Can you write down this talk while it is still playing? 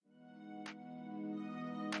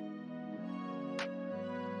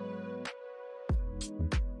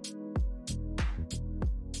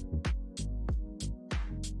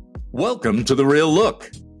Welcome to The Real Look.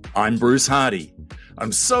 I'm Bruce Hardy.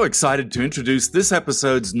 I'm so excited to introduce this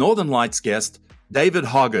episode's Northern Lights guest, David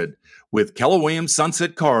Hoggard, with Keller Williams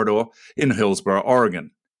Sunset Corridor in Hillsboro,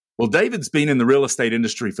 Oregon. Well, David's been in the real estate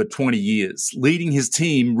industry for 20 years, leading his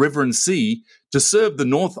team, River and Sea, to serve the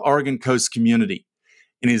North Oregon coast community.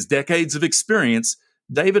 In his decades of experience,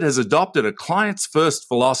 David has adopted a clients-first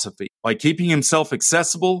philosophy by keeping himself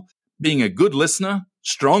accessible, being a good listener,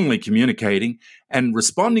 strongly communicating, and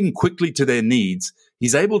responding quickly to their needs.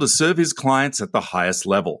 He's able to serve his clients at the highest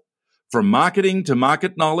level. From marketing to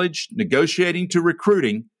market knowledge, negotiating to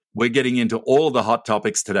recruiting, we're getting into all the hot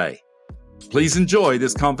topics today. Please enjoy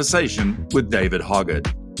this conversation with David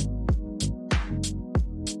Hoggard.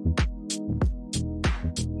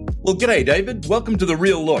 Well, g'day, David. Welcome to The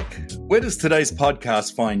Real Look. Where does today's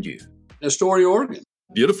podcast find you? Astoria, Oregon.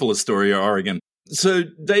 Beautiful Astoria, Oregon. So,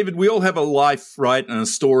 David, we all have a life, right, and a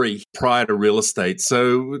story prior to real estate.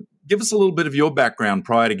 So give us a little bit of your background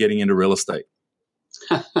prior to getting into real estate.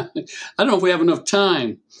 I don't know if we have enough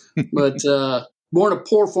time, but born a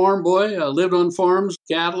poor farm boy. I lived on farms,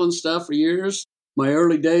 cattle and stuff for years. My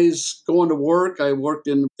early days going to work, I worked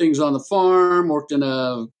in things on the farm, worked in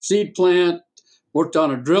a seed plant, worked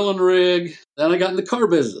on a drilling rig. Then I got in the car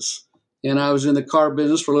business. And I was in the car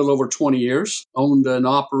business for a little over 20 years, owned and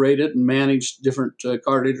operated and managed different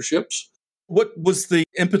car dealerships. What was the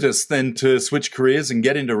impetus then to switch careers and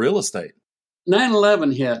get into real estate?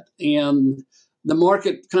 9/11 hit and the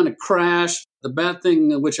market kind of crashed. The bad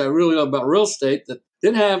thing, which I really love about real estate, that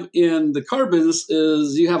didn't have in the car business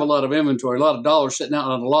is you have a lot of inventory, a lot of dollars sitting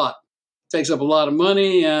out on a lot. It takes up a lot of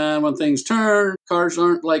money, and when things turn, cars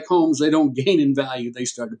aren't like homes. They don't gain in value. They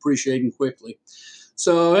start depreciating quickly.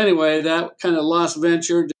 So anyway, that kind of lost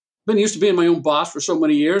venture. Been used to being my own boss for so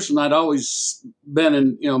many years, and I'd always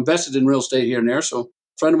been invested in real estate here and there. So a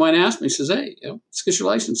friend of mine asked me, he says, "Hey, let's get your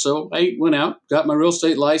license." So I went out, got my real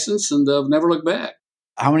estate license, and never looked back.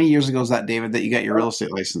 How many years ago is that, David, that you got your real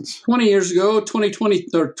estate license? 20 years ago,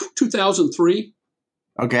 2003.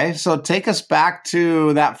 Okay, so take us back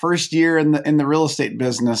to that first year in the real estate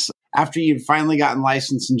business. After you'd finally gotten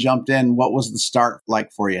licensed and jumped in, what was the start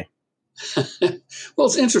like for you? Well,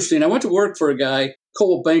 it's interesting. I went to work for a guy,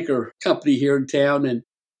 Coal Banker Company here in town, and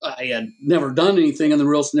I had never done anything in the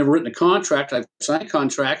real estate, never written a contract. I've signed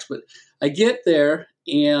contracts, but I get there,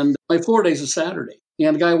 and my floor day's a Saturday.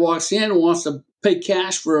 And the guy walks in and wants to pay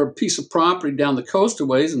cash for a piece of property down the coast a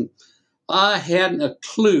ways, and I hadn't a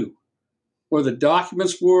clue where the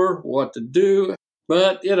documents were, what to do.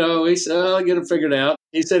 But, he said, I'll get it figured out.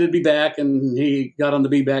 He said he'd be back, and he got on the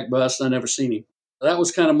be back bus, and I never seen him. That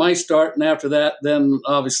was kind of my start. And after that, then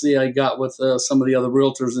obviously I got with some of the other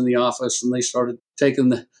realtors in the office, and they started taking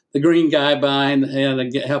the green guy behind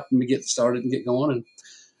and helping me get started and get going.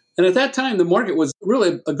 And at that time, the market was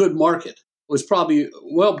really a good market. It was probably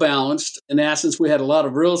well balanced. In essence, we had a lot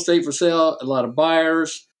of real estate for sale, a lot of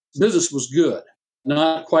buyers. Business was good.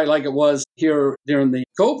 Not quite like it was here during the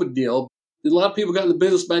COVID deal. A lot of people got in the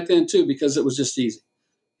business back then, too, because it was just easy.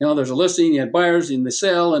 There's a listing, you had buyers, and they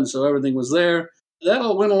sell, and so everything was there. That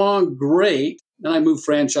all went along great. And I moved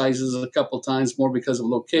franchises a couple of times more because of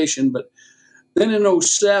location. But then in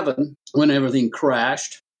 2007, when everything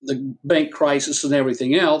crashed, the bank crisis and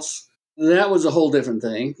everything else, that was a whole different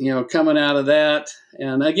thing, coming out of that.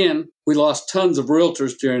 And again, we lost tons of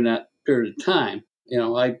realtors during that period of time.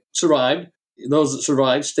 I survived. Those that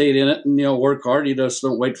survived stayed in it and, work hard. You just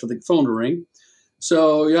don't wait for the phone to ring.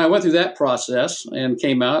 So, I went through that process and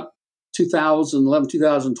came out. 2011,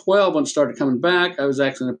 2012, when it started coming back, I was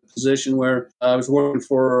actually in a position where I was working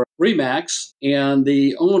for Remax, and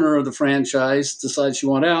the owner of the franchise decided she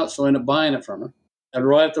wanted out, so I ended up buying it from her. And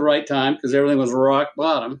right at the right time, because everything was rock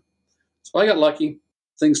bottom. So I got lucky.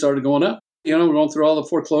 Things started going up. Going through all the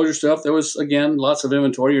foreclosure stuff. There was, again, lots of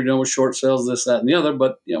inventory. You're dealing with short sales, this, that, and the other,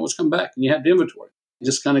 but, it was coming back, and you had the inventory.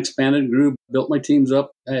 Just kind of expanded, grew, built my teams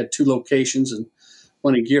up. I had 2 locations, and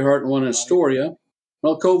one in Gerhardt and one in Astoria.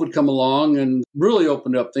 Well, COVID come along and really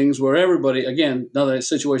opened up things where everybody, again, another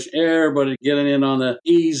situation, everybody getting in on the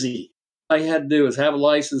easy. All I had to do was have a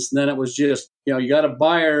license, and then it was just, you got a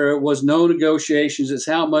buyer. It was no negotiations. It's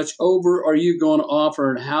how much over are you going to offer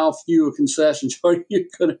and how few concessions are you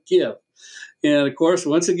going to give? And, of course,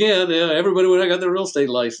 once again, everybody would have got their real estate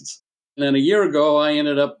license. And then a year ago, I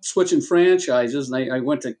ended up switching franchises, and I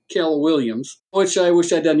went to Keller Williams, which I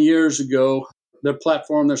wish I'd done years ago. Their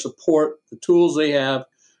platform, their support, the tools they have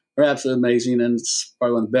are absolutely amazing, and it's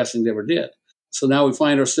probably one of the best things they ever did. So now we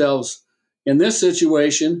find ourselves in this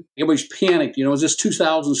situation. Everybody's panicked. Is this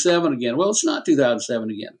 2007 again? Well, it's not 2007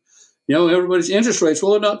 again. Everybody's interest rates,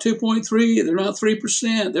 well, they're not 2.3, they're not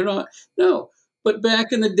 3%, they're not, no. But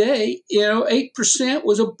back in the day, 8%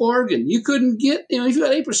 was a bargain. You couldn't get, if you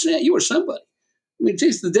had 8%, you were somebody. I mean,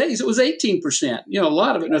 geez, the days it was 18%, a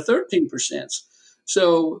lot of it, 13%.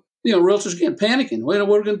 So, realtors again panicking. What are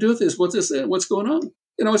we going to do with this? What's going on?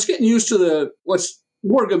 It's getting used to what's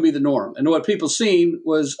more going to be the norm. And what people seen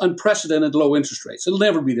was unprecedented low interest rates. It'll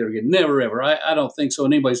never be there again. Never, ever. I don't think so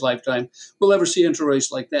in anybody's lifetime we'll ever see interest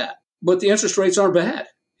rates like that. But the interest rates aren't bad.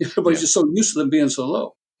 Everybody's just so used to them being so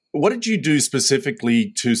low. What did you do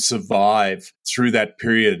specifically to survive through that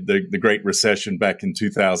period, the Great Recession back in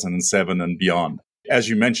 2007 and beyond? As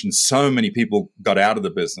you mentioned, so many people got out of the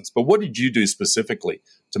business. But what did you do specifically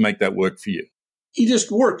to make that work for you? You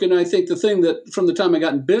just work. And I think the thing that from the time I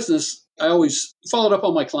got in business, I always followed up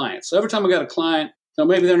on my clients. So every time I got a client,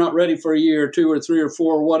 maybe they're not ready for a year or two or three or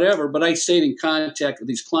four or whatever, but I stayed in contact with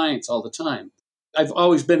these clients all the time. I've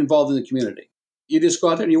always been involved in the community. You just go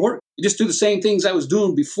out there and you work. You just do the same things I was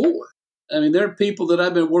doing before. I mean, there are people that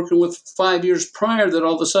I've been working with 5 years prior that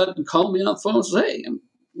all of a sudden call me on the phone and say, hey, I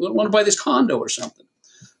want to buy this condo or something.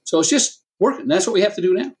 So it's just working. That's what we have to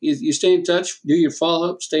do now. You stay in touch, do your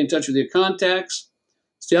follow-up, stay in touch with your contacts,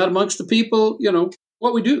 stay out amongst the people,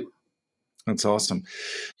 what we do. That's awesome.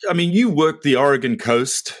 I mean, you work the Oregon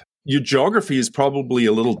coast. Your geography is probably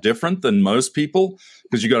a little different than most people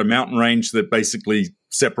because you've got a mountain range that basically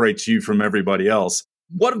separates you from everybody else.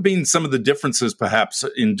 What have been some of the differences, perhaps,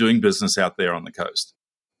 in doing business out there on the coast?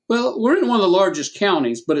 Well, we're in one of the largest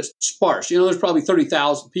counties, but it's sparse. There's probably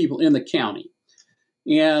 30,000 people in the county.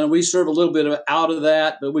 And we serve a little bit out of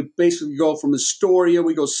that, but we basically go from Astoria,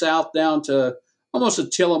 we go south down to almost to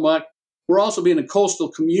Tillamook. We're also being a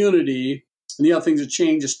coastal community. And the other things that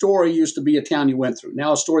changed, Astoria used to be a town you went through.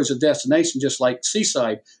 Now Astoria is a destination, just like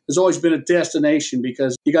Seaside. There's always been a destination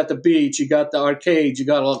because you got the beach, you got the arcades, you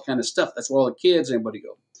got all that kind of stuff. That's where all the kids, everybody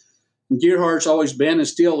go. And Gearhart's always been and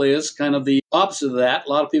still is kind of the opposite of that. A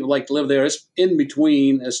lot of people like to live there. It's in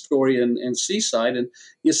between Astoria and Seaside. And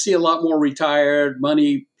you see a lot more retired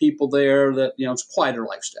money people there that, it's a quieter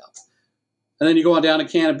lifestyle. And then you go on down to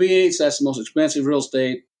Cannon Beach. That's the most expensive real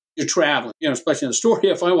estate. You're traveling, especially in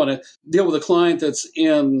Astoria. If I want to deal with a client that's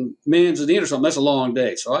in Manzanita or something, that's a long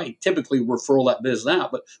day. So I typically refer that business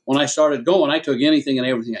out. But when I started going, I took anything and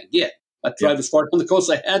everything I get. I drive as far on the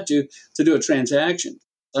coast as I had to do a transaction.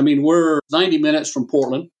 I mean, we're 90 minutes from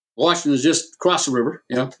Portland. Washington is just across the river.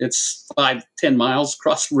 It's 5-10 miles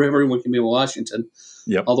across the river, and we can be in Washington.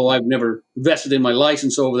 Yep. Although I've never vested in my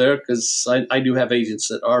license over there because I do have agents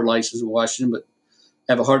that are licensed in Washington, but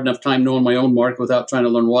have a hard enough time knowing my own market without trying to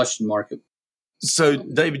learn Washington market. So,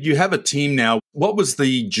 David, you have a team now. What was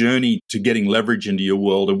the journey to getting leverage into your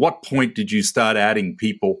world? At what point did you start adding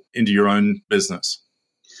people into your own business?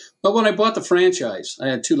 Well, when I bought the franchise, I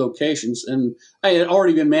had 2 locations, and I had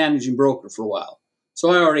already been managing broker for a while. So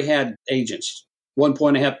I already had agents. At one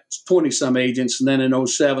point, I had 20-some agents, and then in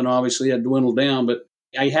 2007, obviously, I dwindled down. But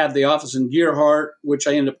I had the office in Gearhart, which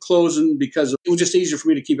I ended up closing because it was just easier for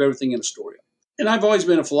me to keep everything in Astoria. And I've always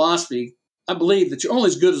been a philosophy. I believe that you're only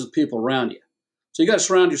as good as the people around you. So you got to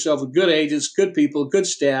surround yourself with good agents, good people, good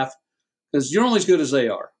staff, because you're only as good as they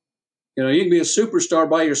are. You can be a superstar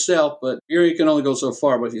by yourself, but you can only go so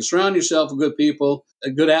far. But if you surround yourself with good people, a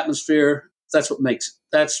good atmosphere, that's what makes it.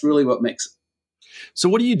 That's really what makes it. So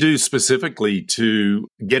what do you do specifically to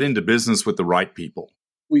get into business with the right people?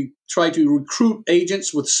 We try to recruit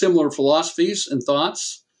agents with similar philosophies and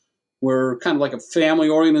thoughts. We're kind of like a family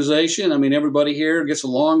organization. I mean, everybody here gets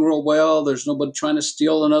along real well. There's nobody trying to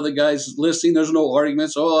steal another guy's listing. There's no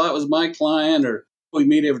arguments. Oh, that was my client. Or we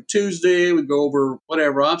meet every Tuesday. We go over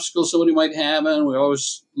whatever obstacles somebody might have. And we're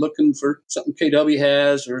always looking for something KW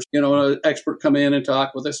has or, an expert come in and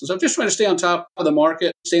talk with us. And so just trying to stay on top of the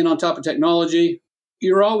market, staying on top of technology.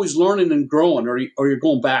 You're always learning and growing or you're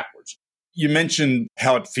going backwards. You mentioned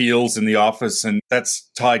how it feels in the office, and that's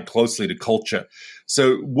tied closely to culture.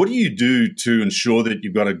 So what do you do to ensure that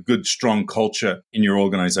you've got a good, strong culture in your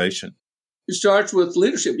organization? It starts with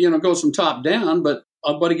leadership, goes from top down, but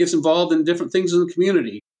everybody gets involved in different things in the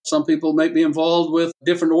community. Some people may be involved with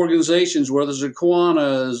different organizations, whether it's the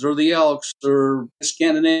Kiwanis or the Elks or the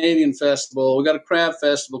Scandinavian Festival. We got a crab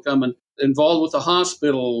festival coming, involved with the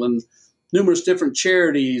hospital and numerous different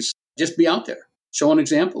charities. Just be out there. Show an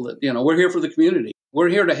example that, we're here for the community. We're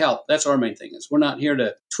here to help. That's our main thing. We're not here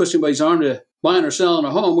to twist anybody's arm to buying or selling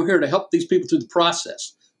a home. We're here to help these people through the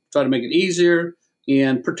process, try to make it easier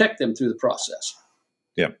and protect them through the process.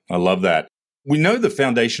 Yeah, I love that. We know the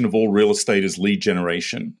foundation of all real estate is lead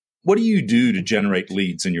generation. What do you do to generate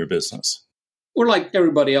leads in your business? We're like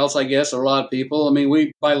everybody else, I guess, or a lot of people. I mean,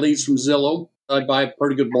 we buy leads from Zillow. I buy a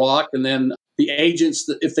pretty good block, and then the agents,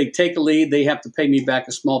 if they take a lead, they have to pay me back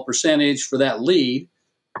a small percentage for that lead.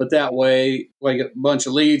 But that way, I get a bunch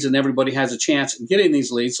of leads, and everybody has a chance at getting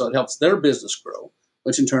these leads, so it helps their business grow,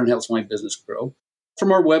 which in turn helps my business grow.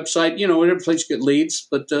 From our website, every place you get leads,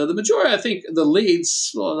 but the majority, I think, the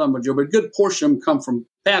leads, well, not majority, but a good portion of them come from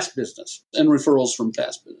past business and referrals from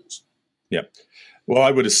past business. Yeah. Well,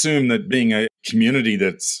 I would assume that being a community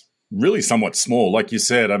that's really somewhat small, like you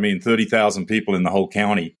said, 30,000 people in the whole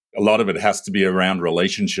county, a lot of it has to be around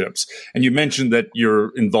relationships. And you mentioned that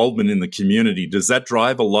your involvement in the community, does that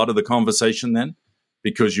drive a lot of the conversation then?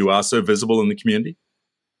 Because you are so visible in the community?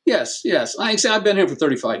 Yes. I've been here for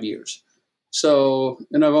 35 years. So,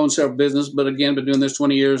 and I've owned several businesses, but again, been doing this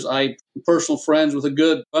 20 years. I'm personal friends with a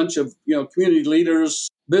good bunch of, community leaders,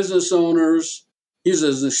 business owners. Use it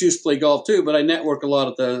as an excuse to play golf too, but I network a lot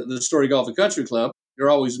at the Story Golf and Country Club. You're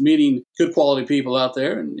always meeting good quality people out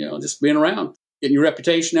there and, just being around, getting your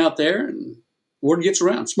reputation out there, and word gets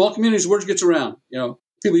around. Small communities, word gets around.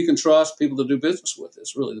 People you can trust, people to do business with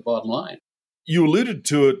is really the bottom line. You alluded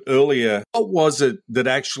to it earlier. What was it that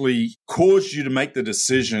actually caused you to make the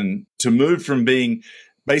decision to move from being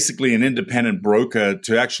basically an independent broker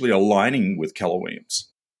to actually aligning with Keller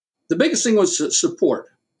Williams? The biggest thing was support,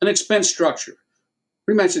 an expense structure.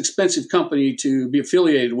 Pretty much an expensive company to be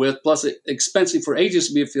affiliated with, plus expensive for agents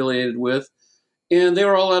to be affiliated with. And they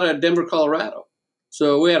were all out of Denver, Colorado.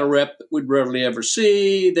 So we had a rep that we'd rarely ever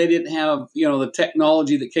see. They didn't have, the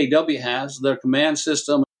technology that KW has, their command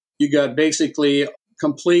system. You got basically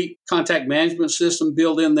complete contact management system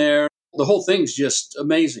built in there. The whole thing's just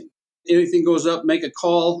amazing. Anything goes up, make a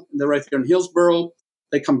call. They're right there in Hillsboro.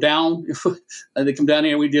 They come down. They come down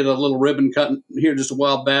here. We did a little ribbon cutting here just a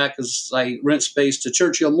while back because I rent space to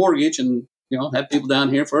Churchill Mortgage and, had people down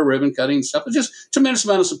here for a ribbon cutting and stuff. It's just a tremendous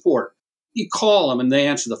amount of support. You call them and they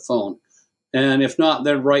answer the phone. And if not,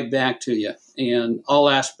 they're right back to you in all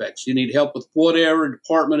aspects. You need help with whatever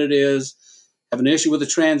department it is, have an issue with a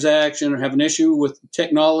transaction or have an issue with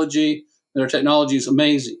technology. Their technology is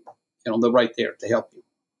amazing. They're right there to help you.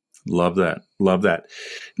 Love that.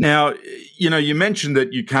 Now, you mentioned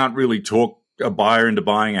that you can't really talk a buyer into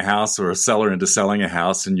buying a house or a seller into selling a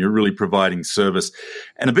house, and you're really providing service.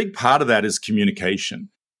 And a big part of that is communication.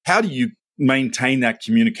 How do you maintain that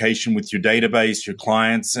communication with your database, your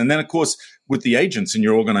clients, and then, of course, with the agents in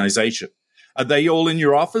your organization? Are they all in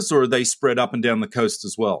your office or are they spread up and down the coast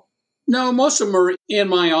as well? No, most of them are in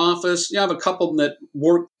my office. I have a couple of them that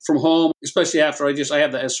work from home, especially after I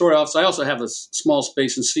have the story office. I also have a small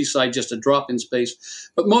space in Seaside, just a drop-in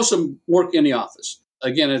space. But most of them work in the office.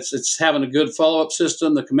 Again, it's having a good follow-up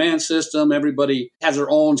system, the command system. Everybody has their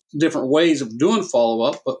own different ways of doing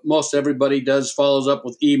follow-up, but most everybody follows up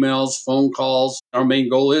with emails, phone calls. Our main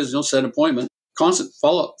goal is, set an appointment. Constant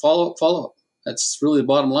follow-up. That's really the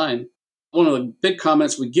bottom line. One of the big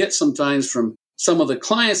comments we get sometimes from some of the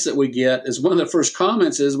clients that we get is one of the first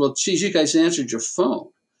comments is, well, geez, you guys answered your phone.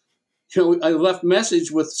 I left message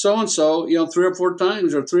with so-and-so, 3 or 4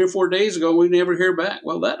 times or 3 or 4 days ago. We never hear back.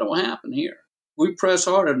 Well, that don't happen here. We press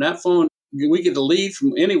hard on that phone. We get a lead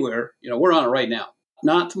from anywhere. We're on it right now.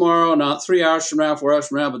 Not tomorrow, not 3 hours from now, 4 hours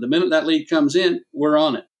from now, but the minute that lead comes in, we're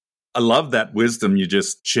on it. I love that wisdom you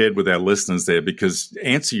just shared with our listeners there, because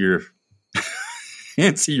answer your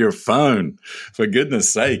phone. For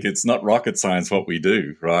goodness sake, it's not rocket science what we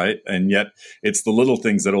do, right? And yet it's the little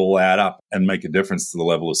things that all add up and make a difference to the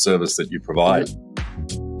level of service that you provide.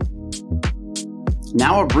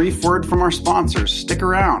 Now a brief word from our sponsors. Stick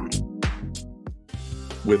around.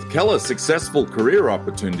 With Keller's successful career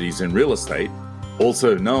opportunities in real estate,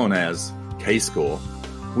 also known as K-Score,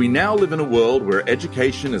 we now live in a world where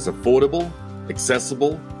education is affordable,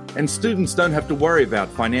 accessible, and students don't have to worry about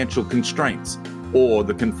financial constraints or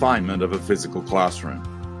the confinement of a physical classroom.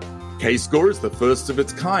 K-Score is the first of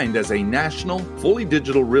its kind as a national, fully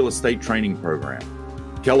digital real estate training program.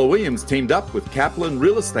 Keller Williams teamed up with Kaplan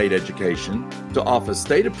Real Estate Education to offer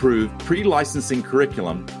state-approved pre-licensing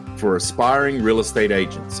curriculum for aspiring real estate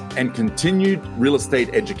agents and continued real estate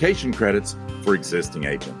education credits for existing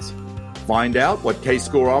agents. Find out what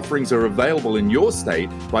K-Score offerings are available in your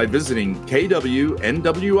state by visiting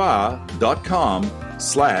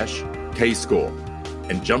kwnwr.com/K-Score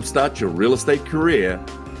and jumpstart your real estate career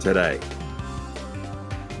today.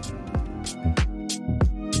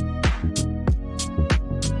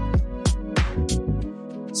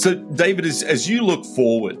 So, David, as you look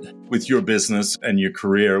forward with your business and your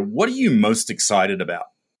career, what are you most excited about?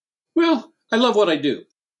 Well, I love what I do.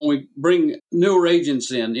 When we bring newer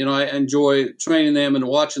agents in, I enjoy training them and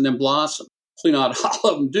watching them blossom. Hopefully not all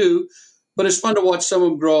of them do, But it's fun to watch some of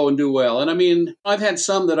them grow and do well. And I mean, I've had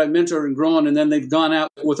some that I've mentored and grown, and then they've gone out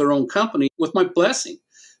with their own company with my blessing,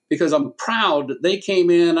 because I'm proud that they came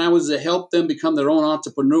in. I was to help them become their own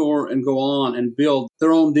entrepreneur and go on and build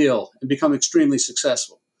their own deal and become extremely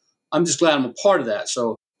successful. I'm just glad I'm a part of that.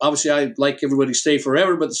 So obviously, I'd like everybody to stay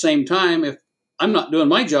forever. But at the same time, if I'm not doing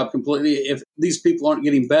my job completely, if these people aren't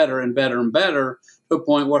getting better and better and better to a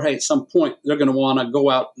point where, hey, at some point, they're going to want to go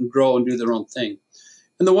out and grow and do their own thing.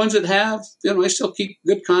 And the ones that have, I still keep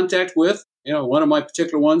good contact with. One of my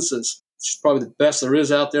particular ones is she's probably the best there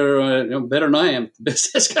is out there, better than I am. The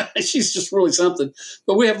business guy, she's just really something.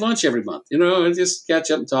 But we have lunch every month, and just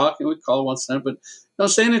catch up and talk, and we call once in a while.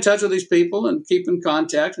 But staying in touch with these people and keeping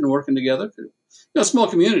contact and working together. Small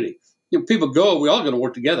community. People go, we all going to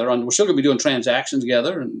work together. We're still going to be doing transactions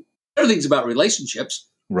together, and everything's about relationships.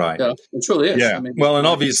 Right. It truly is. Yeah. Well, and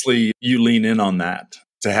obviously you lean in on that,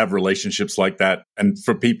 to have relationships like that, and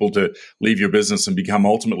for people to leave your business and become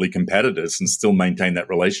ultimately competitors and still maintain that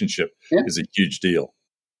relationship is a huge deal.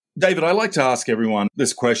 David, I like to ask everyone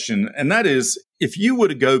this question, and that is, if you were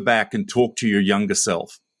to go back and talk to your younger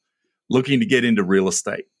self looking to get into real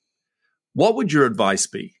estate, what would your advice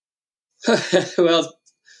be? Well,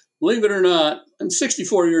 believe it or not, I'm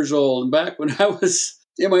 64 years old. And back when I was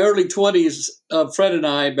in my early 20s, Fred and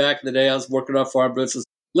I, back in the day, I was working on farm business,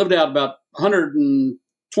 lived out about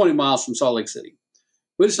 120 miles from Salt Lake City.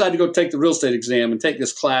 We decided to go take the real estate exam and take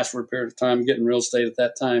this class for a period of time, getting real estate at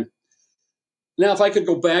that time. Now, if I could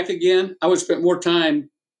go back again, I would spend more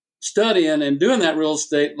time studying and doing that real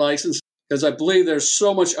estate license, because I believe there's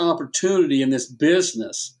so much opportunity in this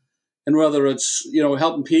business. And whether it's,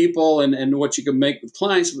 helping people and what you can make with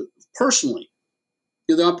clients, but personally,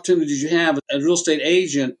 the opportunities you have as a real estate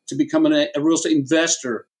agent to become a real estate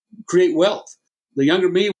investor, create wealth. The younger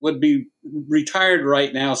me would be retired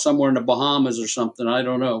right now somewhere in the Bahamas or something. I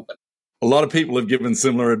don't know. But a lot of people have given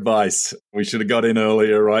similar advice. We should have got in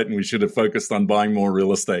earlier, right? And we should have focused on buying more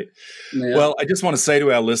real estate. Yeah. Well, I just want to say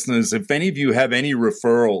to our listeners, if any of you have any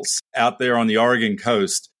referrals out there on the Oregon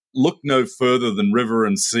coast, look no further than River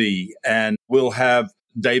and Sea, and we'll have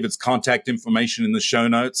David's contact information in the show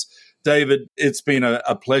notes. David, it's been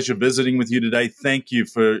a pleasure visiting with you today. Thank you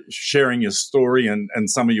for sharing your story and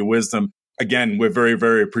some of your wisdom. Again, we're very,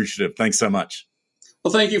 very appreciative. Thanks so much.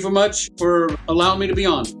 Well, thank you so much for allowing me to be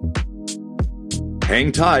on.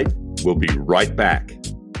 Hang tight. We'll be right back.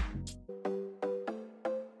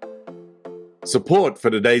 Support for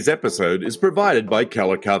today's episode is provided by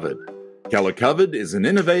Keller Covered. Keller Covered is an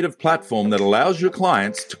innovative platform that allows your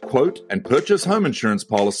clients to quote and purchase home insurance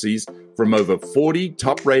policies from over 40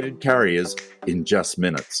 top-rated carriers in just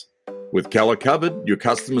minutes. With Keller Covered, your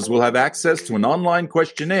customers will have access to an online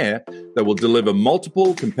questionnaire that will deliver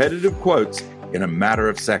multiple competitive quotes in a matter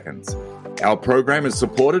of seconds. Our program is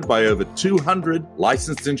supported by over 200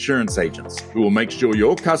 licensed insurance agents who will make sure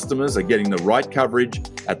your customers are getting the right coverage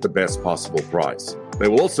at the best possible price. They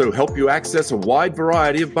will also help you access a wide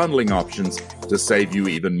variety of bundling options to save you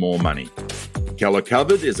even more money. Keller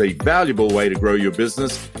Covered is a valuable way to grow your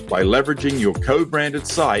business by leveraging your co-branded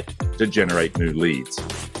site to generate new leads.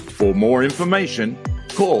 For more information,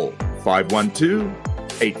 call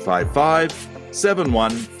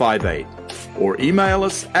 512-855-7158 or email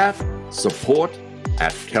us at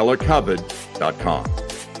support@kellercovered.com.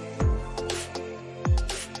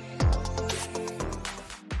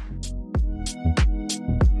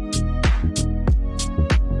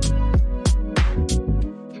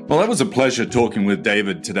 Well, that was a pleasure talking with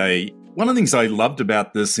David today. One of the things I loved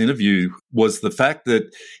about this interview was the fact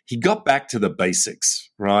that he got back to the basics,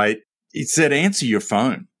 right? He said, answer your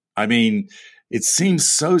phone. I mean, it seems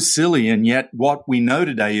so silly, and yet what we know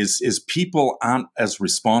today is people aren't as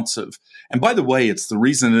responsive. And by the way, it's the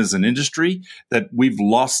reason as an industry that we've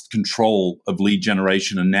lost control of lead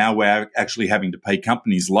generation, and now we're actually having to pay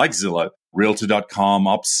companies like Zillow, Realtor.com,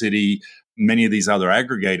 OpCity, many of these other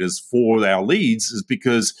aggregators for our leads, is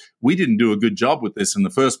because we didn't do a good job with this in the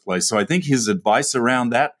first place. So I think his advice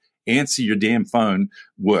around that, answer your damn phone,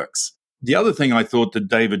 works. The other thing I thought that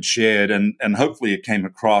David shared, and hopefully it came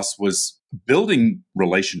across, was building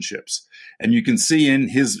relationships. And you can see in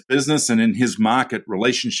his business and in his market,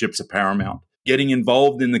 relationships are paramount. Getting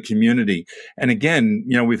involved in the community. And again,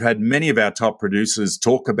 we've had many of our top producers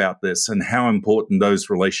talk about this and how important those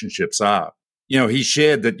relationships are. He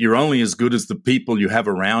shared that you're only as good as the people you have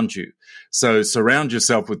around you. So surround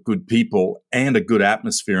yourself with good people and a good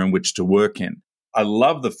atmosphere in which to work in. I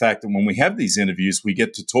love the fact that when we have these interviews, we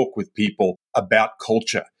get to talk with people about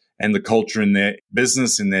culture and the culture in their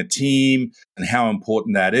business, in their team, and how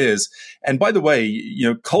important that is. And by the way,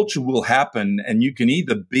 culture will happen, and you can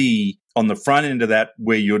either be on the front end of that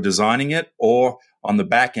where you're designing it, or on the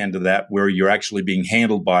back end of that where you're actually being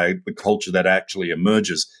handled by the culture that actually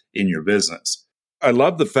emerges in your business. I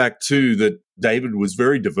love the fact, too, that David was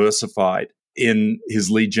very diversified in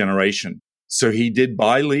his lead generation. So he did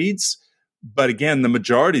buy leads, but again, the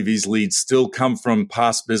majority of these leads still come from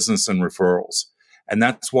past business and referrals. And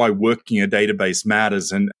that's why working a database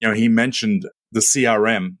matters. And, he mentioned the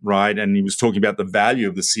CRM, right? And he was talking about the value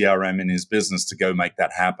of the CRM in his business to go make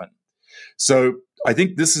that happen. So I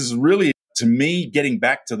think this is really, to me, getting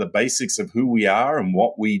back to the basics of who we are and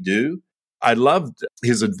what we do. I loved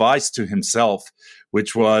his advice to himself,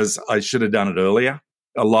 which was, I should have done it earlier.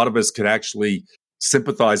 A lot of us could actually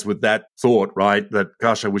sympathize with that thought, right? That,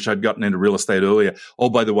 gosh, I wish I'd gotten into real estate earlier. Oh,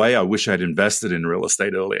 by the way, I wish I'd invested in real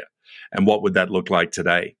estate earlier. And what would that look like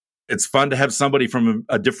today? It's fun to have somebody from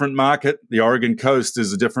a different market. The Oregon coast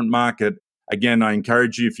is a different market. Again, I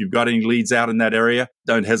encourage you, if you've got any leads out in that area,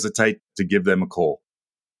 don't hesitate to give them a call.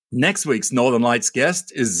 Next week's Northern Lights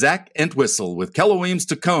guest is Zach Entwistle with Keller Williams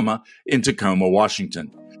Tacoma in Tacoma,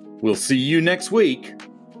 Washington. We'll see you next week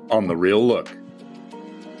on The Real Look.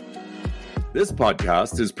 This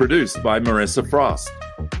podcast is produced by Marissa Frost.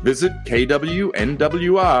 Visit kwnwr.com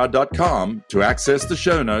to access the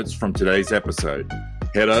show notes from today's episode.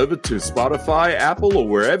 Head over to Spotify, Apple, or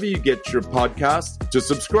wherever you get your podcasts to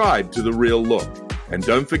subscribe to The Real Look. And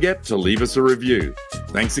don't forget to leave us a review.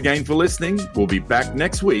 Thanks again for listening. We'll be back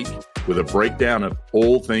next week with a breakdown of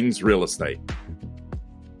all things real estate.